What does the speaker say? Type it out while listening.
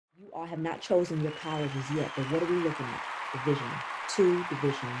all have not chosen your colleges yet, but what are we looking at? Division 2,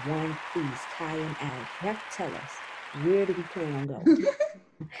 Division 1. Please, Kaya and Alex, you have to tell us, where do we plan on going?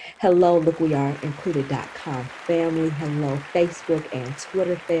 Hello, look, we are included.com family. Hello, Facebook and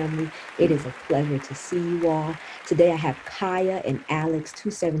Twitter family. It is a pleasure to see you all. Today I have Kaya and Alex, two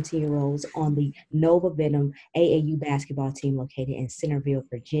 17-year-olds on the Nova Venom AAU basketball team located in Centreville,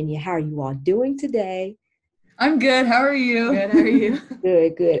 Virginia. How are you all doing today? I'm good. How are you? Good. How are you?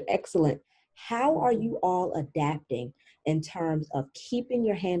 Good. Excellent. How are you all adapting in terms of keeping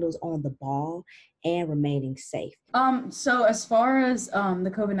your handles on the ball and remaining safe? So as far as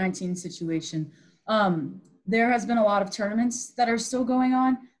the COVID-19 situation, there has been a lot of tournaments that are still going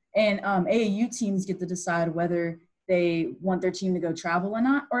on, and AAU teams get to decide whether they want their team to go travel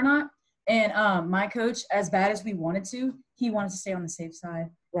or not. And my coach, as bad as we wanted to, he wanted to stay on the safe side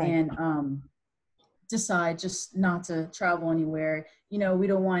and decide just not to travel anywhere. You know, we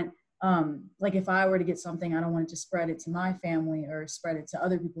don't want, like if I were to get something, I don't want to spread it to my family or spread it to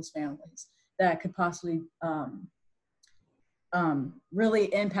other people's families that could possibly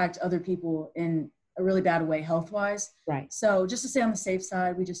really impact other people in a really bad way health-wise. Right. So just to stay on the safe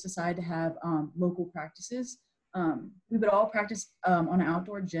side, we just decided to have local practices. We would all practice on an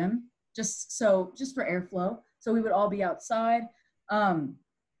outdoor gym, just for airflow. So we would all be outside.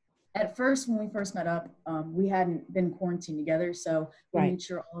 At first, when we first met up, we hadn't been quarantined together, so we made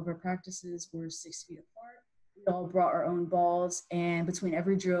sure all of our practices were 6 feet apart. We all brought our own balls, and between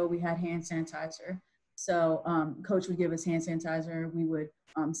every drill, we had hand sanitizer. So coach would give us hand sanitizer. We would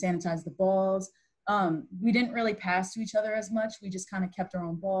sanitize the balls. We didn't really pass to each other as much. We just kind of kept our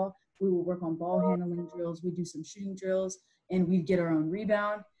own ball. We would work on ball handling drills. We'd do some shooting drills, and we'd get our own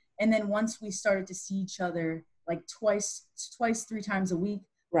rebound. And then once we started to see each other like twice, 3 times a week,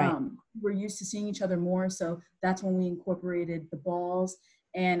 we're used to seeing each other more. So that's when we incorporated the balls,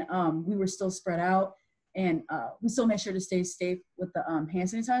 and we were still spread out, and we still made sure to stay safe with the hand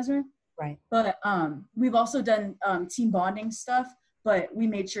sanitizer. Right. But we've also done team bonding stuff, but we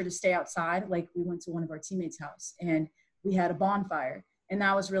made sure to stay outside. Like we went to one of our teammates' house and we had a bonfire, and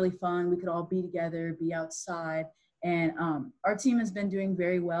that was really fun. We could all be together, be outside, and our team has been doing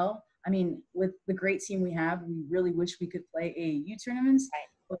very well. I mean, with the great team we have, we really wish we could play AAU tournaments. Right.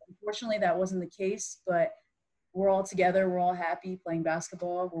 But unfortunately, that wasn't the case. But we're all together. We're all happy playing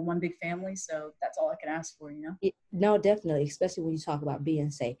basketball. We're one big family. So that's all I can ask for, you know? No, definitely, especially when you talk about being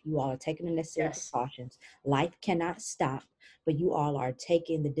safe. You all are taking the necessary precautions. Life cannot stop, but you all are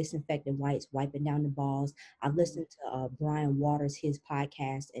taking the disinfectant wipes, wiping down the balls. I listened to Brian Waters, his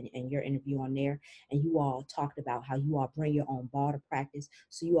podcast, and your interview on there, and you all talked about how you all bring your own ball to practice.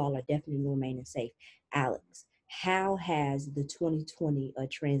 So you all are definitely remaining safe. Alex, how has the 2020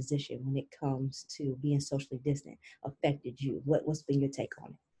 transition when it comes to being socially distant affected you? What's been your take on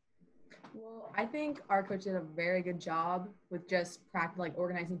it? Well, I think our coach did a very good job with just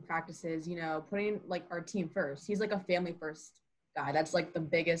organizing practices, you know, putting like our team first. He's like a family first guy. That's like the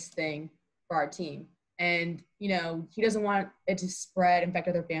biggest thing for our team. And, you know, he doesn't want it to spread, infect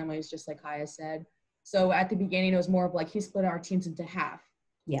other families, just like Kaya said. So at the beginning, it was more of like he split our teams into half.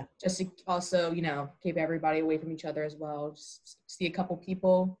 Yeah. Just to also, you know, keep everybody away from each other as well. Just see a couple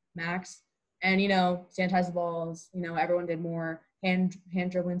people max, and, you know, sanitize the balls. You know, everyone did more hand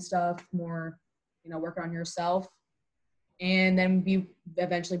dribbling stuff, more, you know, work on yourself. And then we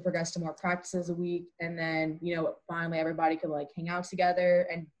eventually progressed to more practices a week. And then, you know, finally everybody could like hang out together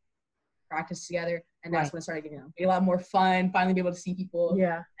and practice together. And that's when it started, you know, be a lot more fun, finally be able to see people.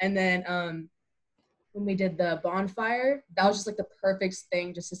 Yeah. And then when we did the bonfire, that was just like the perfect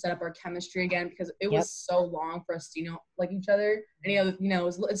thing just to set up our chemistry again, because it was so long for us to, you know, like each other. And, you know,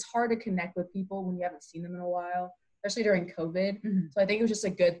 it's hard to connect with people when you haven't seen them in a while, especially during COVID. Mm-hmm. So I think it was just a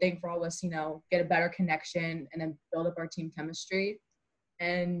good thing for all of us, you know, get a better connection and then build up our team chemistry.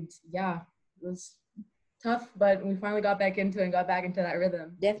 And yeah, it was tough, but we finally got back into it and got back into that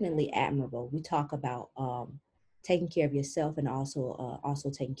rhythm. Definitely admirable. We talk about taking care of yourself and also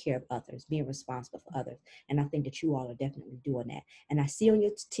taking care of others, being responsible for others. And I think that you all are definitely doing that. And I see on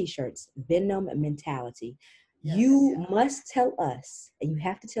your t-shirts, Venom mentality. Yes. You must tell us, and you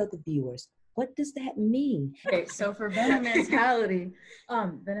have to tell the viewers, what does that mean? Okay, so for Venom mentality,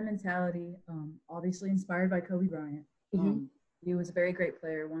 obviously inspired by Kobe Bryant. He was a very great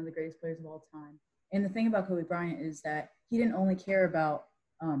player, one of the greatest players of all time. And the thing about Kobe Bryant is that he didn't only care about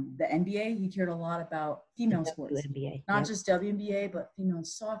the NBA, he cared a lot about female sports. WNBA, not just WNBA, but female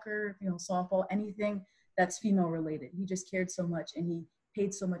soccer, female softball, anything that's female related. He just cared so much, and he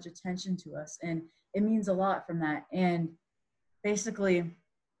paid so much attention to us. And it means a lot from that. And basically,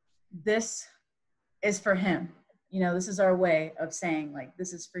 this is for him. this is our way of saying like,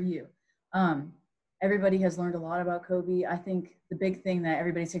 this is for you. Everybody has learned a lot about Kobe. I think the big thing that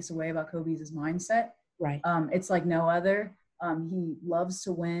everybody takes away about Kobe is his mindset. Right. It's like no other. He loves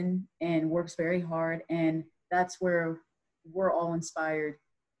to win and works very hard. And that's where we're all inspired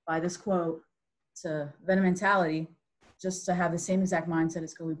by this quote to Venom mentality, just to have the same exact mindset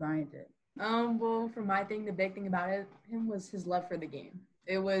as Kobe Bryant did. Well, for my thing, the big thing about him was his love for the game.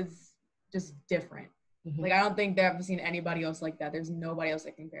 It was just different. Mm-hmm. Like, I don't think I've seen anybody else like that. There's nobody else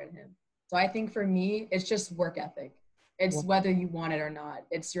that can compare to him. So I think for me, it's just work ethic. It's whether you want it or not.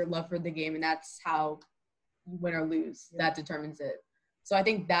 It's your love for the game, and that's how you win or lose. Yeah. That determines it. So I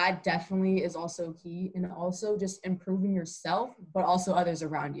think that definitely is also key, and also just improving yourself, but also others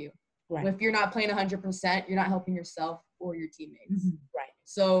around you. Right. If you're not playing 100%, you're not helping yourself or your teammates. Mm-hmm. Right.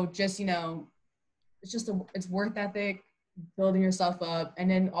 So just, it's work ethic, building yourself up,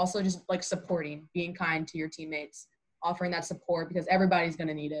 and then also just like supporting, being kind to your teammates, offering that support, because everybody's going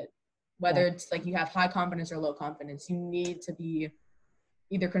to need it. Whether it's like you have high confidence or low confidence, you need to be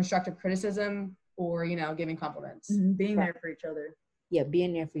either constructive criticism or, giving compliments. Mm-hmm. Being there for each other. Yeah,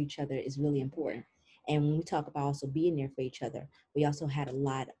 being there for each other is really important. And when we talk about also being there for each other, we also had a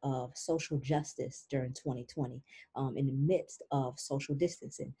lot of social justice during 2020 in the midst of social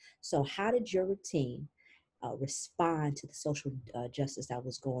distancing. So how did your team respond to the social justice that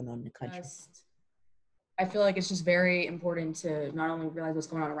was going on in the country? I feel like it's just very important to not only realize what's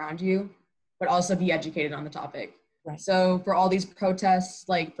going on around you, but also be educated on the topic. Right. So for all these protests,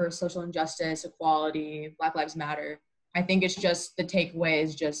 like for social injustice, equality, Black Lives Matter, I think it's just the takeaway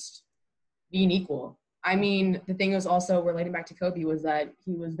is just being equal. I mean, the thing was also relating back to Kobe was that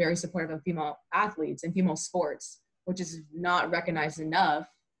he was very supportive of female athletes and female sports, which is not recognized enough.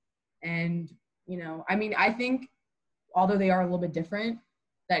 And, I think although they are a little bit different,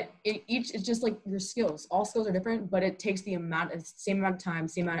 that each is just like your skills. All skills are different, but it takes the same amount of time,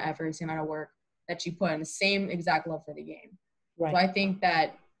 same amount of effort, same amount of work that you put in, the same exact love for the game. Right. So I think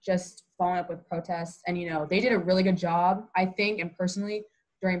that just following up with protests, and, they did a really good job, I think, and personally,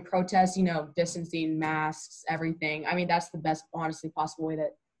 during protests, distancing, masks, everything. I mean, that's the best, honestly, possible way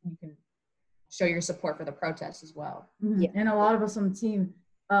that you can show your support for the protests as well. Mm-hmm. Yeah. And a lot of us on the team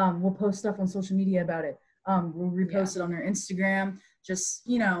will post stuff on social media about it. We'll repost it on our Instagram, just,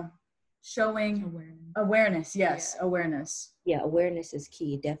 showing awareness. Yes, yeah. Awareness. Yeah, awareness is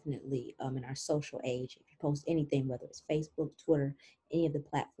key, definitely, in our social age. If you post anything, whether it's Facebook, Twitter, any of the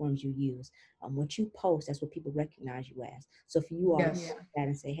platforms you use, what you post, that's what people recognize you as. So if you are that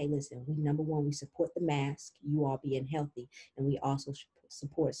and say, hey, listen, number one, we support the mask, you all being healthy, and we also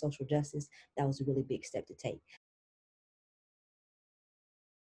support social justice, that was a really big step to take.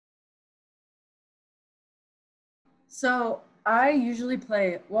 So I usually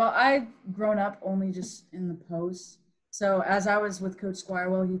I've grown up only just in the post. So as I was with Coach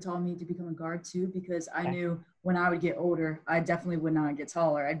Squirewell, he taught me to become a guard too, because I knew when I would get older, I definitely would not get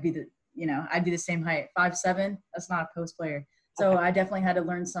taller. I'd be the same height, 5'7". That's not a post player. So I definitely had to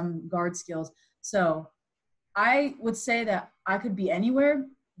learn some guard skills. So I would say that I could be anywhere,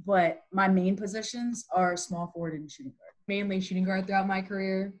 but my main positions are small forward and shooting guard. Mainly shooting guard throughout my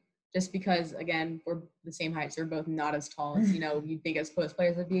career. Just because, again, we're the same height, so we're both not as tall as, you'd think as post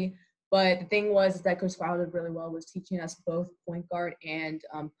players would be. But the thing was that Coach Squirewell did really well was teaching us both point guard and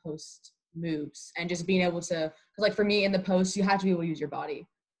post moves, and just being able to, because like for me in the post, you have to be able to use your body.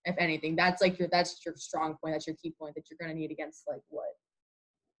 If anything, that's your strong point. That's your key point that you're going to need against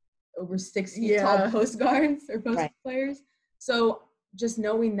over 6 feet tall post guards or post players. So just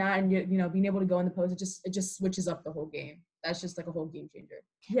knowing that and, being able to go in the post, it just switches up the whole game. That's just like a whole game changer.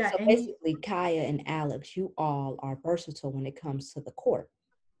 Yeah. So basically, Kaya and Alex, you all are versatile when it comes to the court.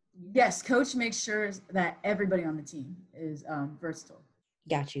 Yes, coach makes sure that everybody on the team is versatile.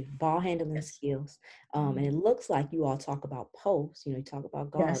 Got you. Ball handling skills. And it looks like you all talk about posts, you talk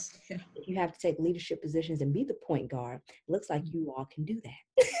about guards. Yes. If you have to take leadership positions and be the point guard, it looks like you all can do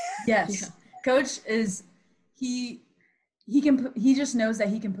that. Yes. Yeah. Coach is, he just knows that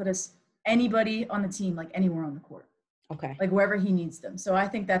he can put anybody on the team, like anywhere on the court. Okay. Like wherever he needs them. So I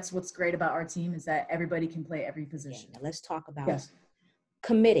think that's what's great about our team is that everybody can play every position. Yeah, now let's talk about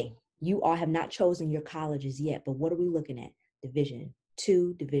committing. You all have not chosen your colleges yet, but what are we looking at? Division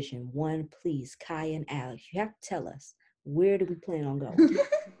 2, Division 1, please, Kaya and Alex, you have to tell us, where do we plan on going?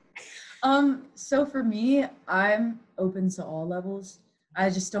 So for me, I'm open to all levels. I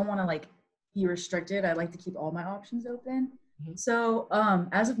just don't want to be restricted. I like to keep all my options open. Mm-hmm. So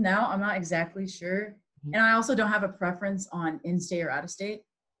as of now, I'm not exactly sure. And I also don't have a preference on in-state or out-of-state.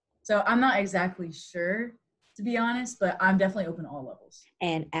 So I'm not exactly sure, to be honest, but I'm definitely open to all levels.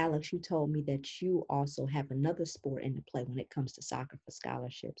 And Alex, you told me that you also have another sport into play when it comes to soccer for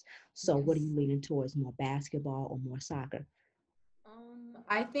scholarships. So what are you leaning towards, more basketball or more soccer?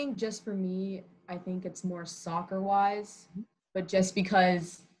 I think just for me, I think it's more soccer wise, Mhm. but just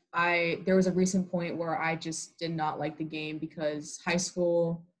because there was a recent point where I just did not like the game because high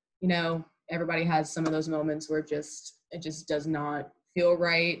school, everybody has some of those moments where it just does not feel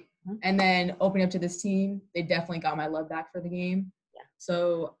right. Mhm. And then opening up to this team, they definitely got my love back for the game. Yeah.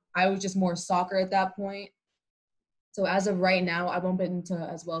 So I was just more soccer at that point. So as of right now, I've been to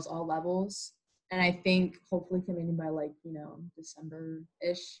as well as all levels. And I think hopefully coming in by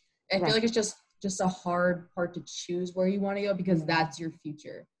December-ish. I feel Right. like it's just a hard part to choose where you want to go because that's your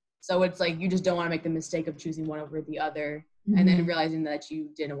future. So it's like you just don't want to make the mistake of choosing one over the other and then realizing that you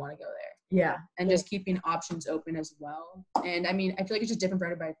didn't want to go there. Yeah. And just keeping options open as well. And I mean, I feel like it's just different for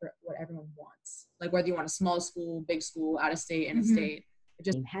everybody for what everyone wants. Like whether you want a small school, big school, out of state, in a state.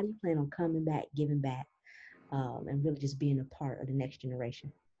 How do you plan on coming back, giving back, and really just being a part of the next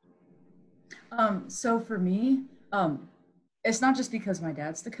generation? So for me, it's not just because my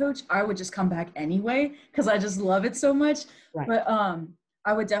dad's the coach. I would just come back anyway because I just love it so much. Right. But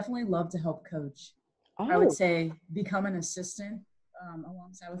I would definitely love to help coach. I would say become an assistant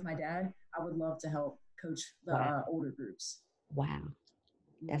alongside with my dad. I would love to help coach the older groups. Wow.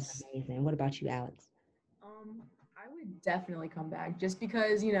 That's amazing. What about you, Alex? I would definitely come back just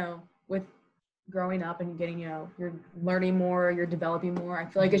because, with growing up and getting, you're learning more, you're developing more. I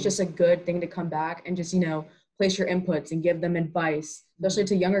feel like it's just a good thing to come back and just, place your inputs and give them advice, especially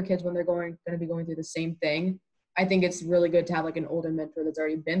to younger kids when they're going to be going through the same thing. I think it's really good to have like an older mentor that's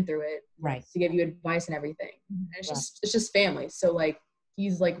already been through it, right, to give you advice and everything. And it's just family. So like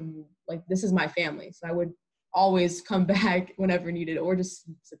he's like this is my family. So I would always come back whenever needed or just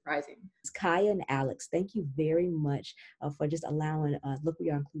surprising. Kaya and Alex, thank you very much for just allowing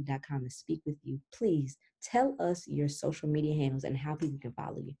lookweareinclude.com to speak with you. Please tell us your social media handles and how people can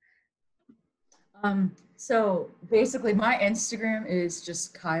follow you. So basically my Instagram is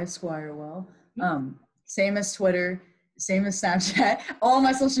just Kaya Squirewell. Same as Twitter, same as Snapchat. All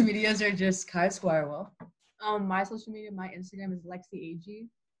my social medias are just Kaya Squirewell. My social media, my Instagram is Lexi Agee.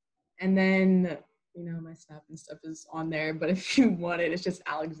 And then, my Snap and stuff is on there. But if you want it, it's just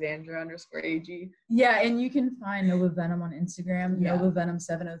Alexandra_Agee. Yeah, and you can find Nova Venom on Instagram, Nova Venom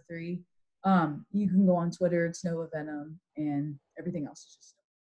 703. You can go on Twitter, it's Nova Venom, and everything else is just